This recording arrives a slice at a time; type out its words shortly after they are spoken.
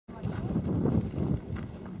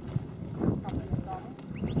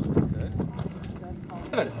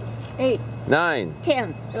8, 9,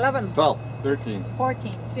 10, 11, 12, 13,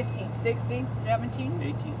 14, 15, 16, 17,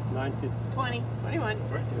 18, 19, 20, 21.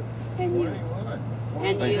 And you.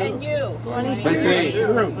 And you. And you.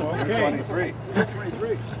 23.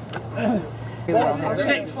 23.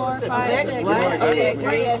 6, 4, 5, 6. 1, 2,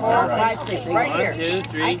 3, 4, 5, 6. Right here. 1, 2,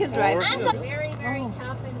 3, I can drive. four. Very, very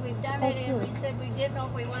tough, and we've done it, and we said we didn't know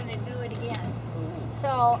if we wanted to do it again.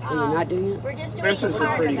 So, you're not doing it? we're just doing This is a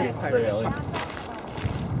part pretty of good it. trail.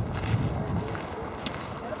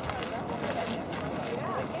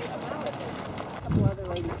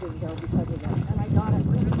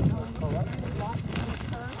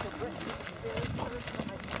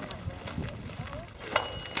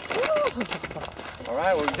 All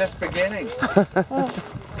right, we're just beginning.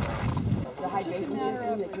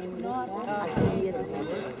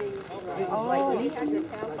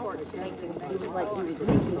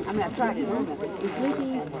 I tried it. He was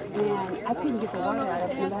leaking, and I couldn't get the water out of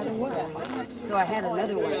it no matter what. So I had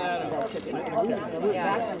another one that I took it. So we went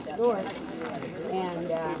back to the store and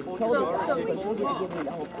told the guy, because he didn't give me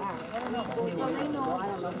the whole pack.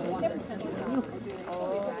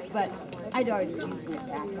 But I'd already used my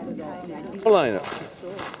pack. line up.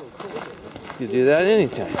 You do that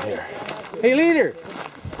anytime here. Hey, leader.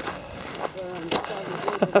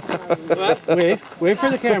 Wait for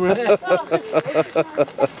the camera.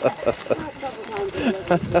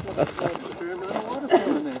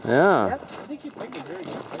 Yeah.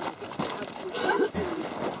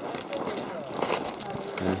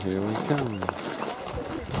 And here we come.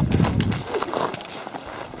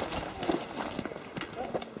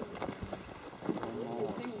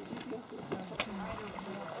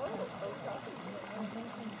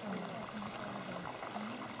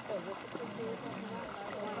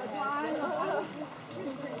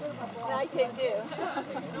 I did too.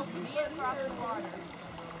 Me across the water.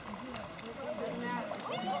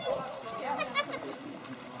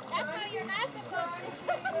 That's how you're not supposed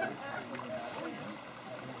to.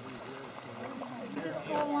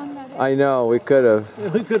 I know, we could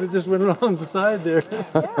have. We could have just went along the side there.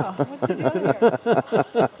 Yeah, what's he doing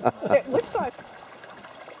here? Which side?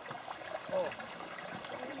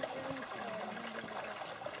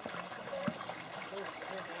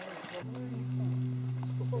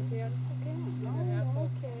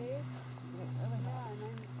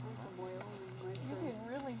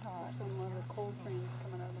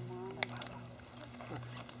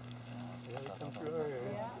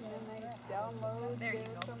 There you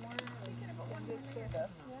go.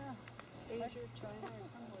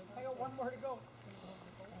 I got one more to go.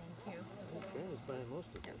 Thank you.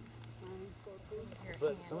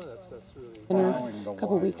 But some of that stuff's really... A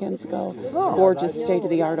couple weekends ago. Gorgeous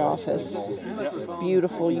state-of-the-art office.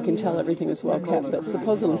 Beautiful. You can tell everything is well kept, but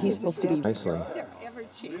supposedly he's supposed to be... Nicely.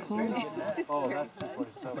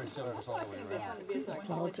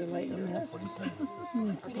 Walter lighting up.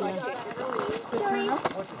 Sorry.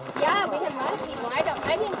 Yeah, we had a lot of people. I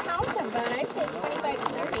didn't count them, but I'd say 25 to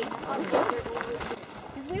 30.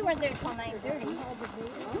 Because we weren't there till 9:30.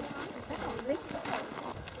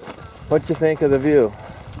 What'd you think of the view?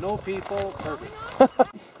 No people, perfect.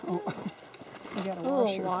 You got a Oh,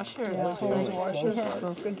 washer. washer. Yeah, Looks there's a like. washer.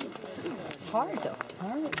 Broken. Hard though.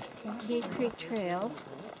 Hard. Cave Creek Trail.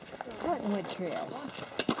 Cottonwood Trail.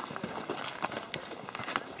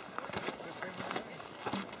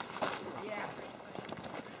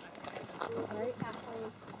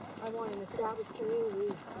 I want an established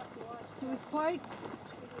community. It was quite.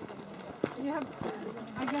 You have.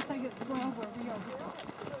 I guess I get spoiled where we are.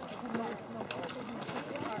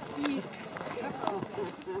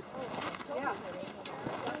 Yeah.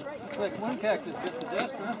 It's like one cactus bit the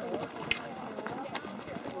dust, huh?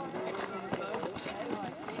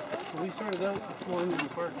 So we started out this morning in the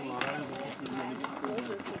parking lot. I was looking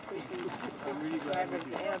to get through. I'm really glad we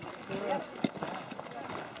did.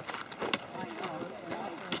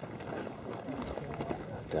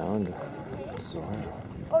 Down to soil.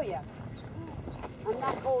 Oh, yeah. I'm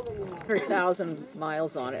not cold anymore. 100,000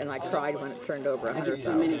 miles on it, and I cried when it turned over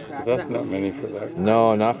 100,000. That's not many for that.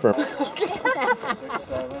 No, not for... 6,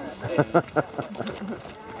 7, 8, 9, 10, 11,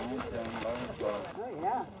 12. Oh,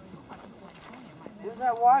 yeah. There's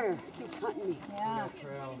that water. Keeps hunting me. Yeah. That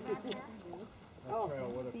trail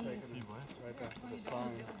would have taken us right back to the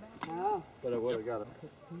sun. Oh. But I would have got it.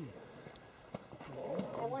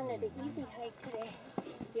 I wanted an easy hike today.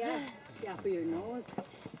 Yeah. Yeah, for your nose.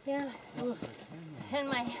 Yeah. And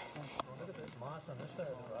my...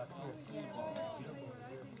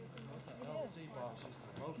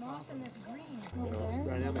 Moss in this green.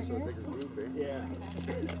 Dynamics are a bigger group, eh? Yeah.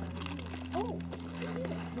 Oh,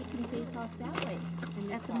 we can face off that way. And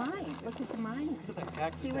at the mine. Look at the mine.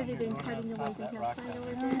 See where they've been cutting away the hillside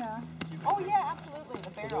over there? Oh yeah, absolutely. The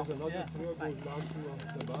barrel. There.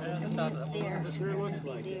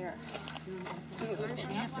 There.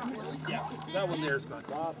 That one there's got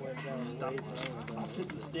stuff. I'll sit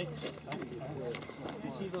the sticks.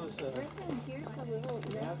 You see those? Here's the little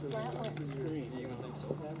red flower.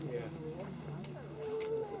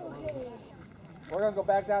 We're going to go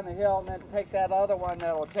back down the hill and then take that other one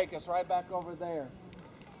that will take us right back over there.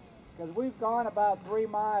 Because we've gone about 3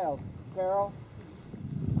 miles, Carol.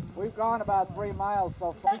 We've gone about 3 miles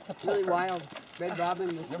so far. It's really wild. Red Robin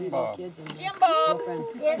with 3 little kids and Jimbo!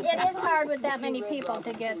 It is hard with that many people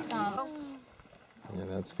to get. Yeah,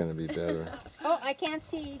 that's going to be better. Oh, I can't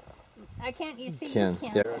see. I can't. You see? Ken, You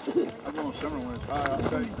yeah. can't. I'm going summer when it's hot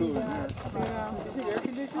outside, cool in here. Is it air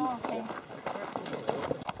conditioned? Oh, okay.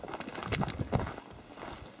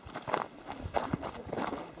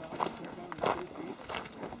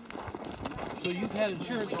 So you've had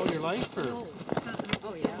insurance all your life, or?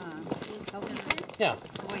 Oh yeah. Yeah.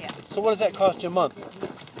 Oh yeah. So what does that cost you a month?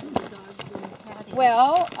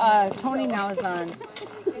 Well, Tony now is on.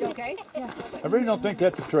 You okay? I really don't think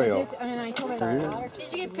that's a trail. And I told her.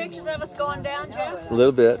 Did you get pictures of us going down, Jeff? A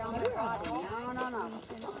little bit.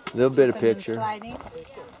 Little bit of picture.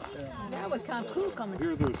 That was kind of cool coming.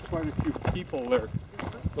 Here there's quite a few people there,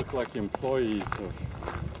 look like employees of.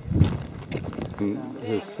 And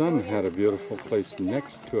his son had a beautiful place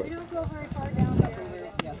next to it.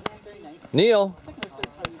 Neil.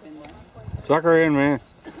 Suck her in, man.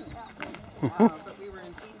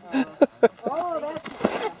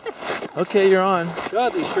 Okay, you're on.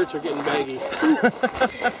 God, these shirts are getting baggy.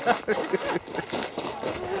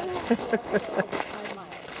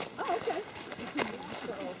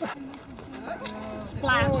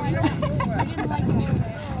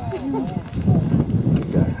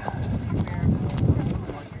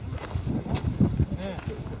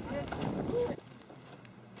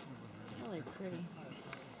 Really pretty.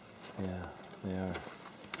 Yeah, they are.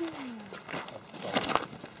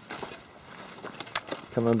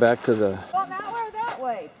 Coming back to the... Well, now we're that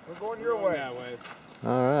way. We're going your way. That way.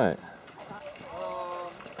 All right.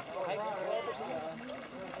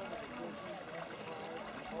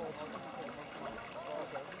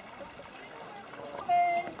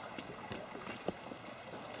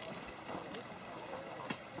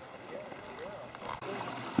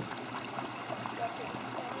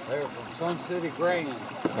 They were from Sun City Grain.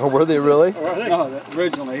 Oh, were they really? No,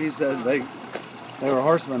 originally he said they were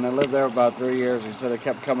horsemen. They lived there about 3 years. He said they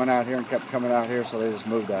kept coming out here and kept coming out here, so they just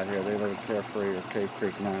moved out here. They live at Carefree or Cave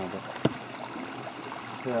Creek now. But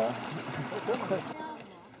yeah.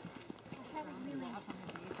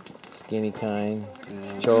 Skinny kind.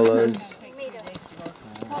 Cholas.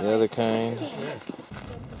 The other kind.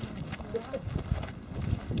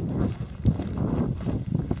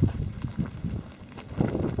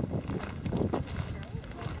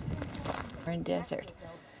 In desert,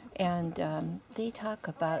 and they talk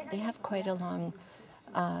about, they have quite a long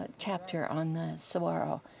chapter on the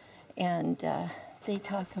saguaro, and they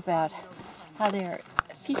talk about how they're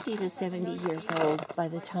 50 to 70 years old by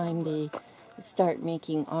the time they start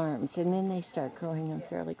making arms, and then they start growing them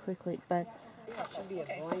fairly quickly. But should be a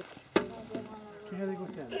blank.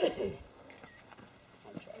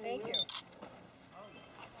 Thank you.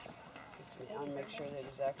 Just to make sure that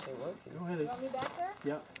it's actually working. Go ahead. Want me back there?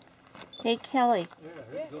 Yeah. hey, Kelly,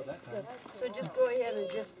 So just go ahead and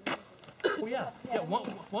just. Oh yeah. Yeah.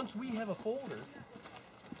 Once we have a folder.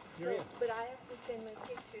 You're in. But I have to send my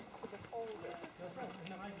pictures to the folder.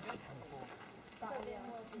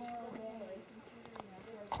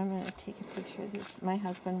 I'm going to take a picture of this. My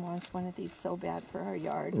husband wants one of these so bad for our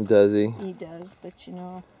yard. Does he? He does, but you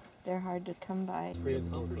know, they're hard to come by. Spray a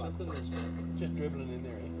pump or something that's just dribbling in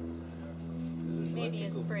there. Maybe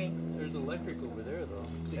a spray. There's electric over there though.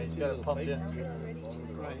 Yeah, he's got it pumped in.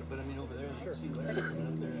 Right, but I mean over there, there's electric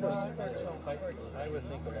up there. I would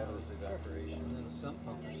think of that as evaporation and some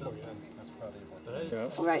pump or something. That's probably what. Yeah.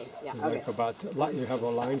 Right, yeah, It's okay. like about, you have a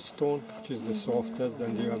limestone, which is the softest,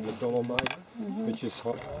 then you have the dolomite, which is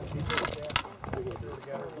hot.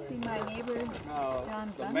 See my neighbor,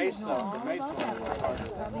 John The Dunn, Mesa, know all the Mesa about that.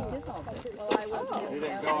 Probably did all this. Well, I wasn't. He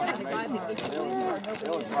didn't go on the Mesa. It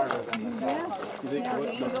was harder than the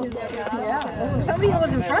Yeah, somebody that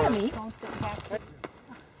was in front of me.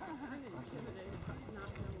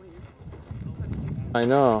 I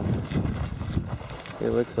know. It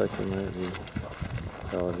looks like it might be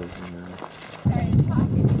television now.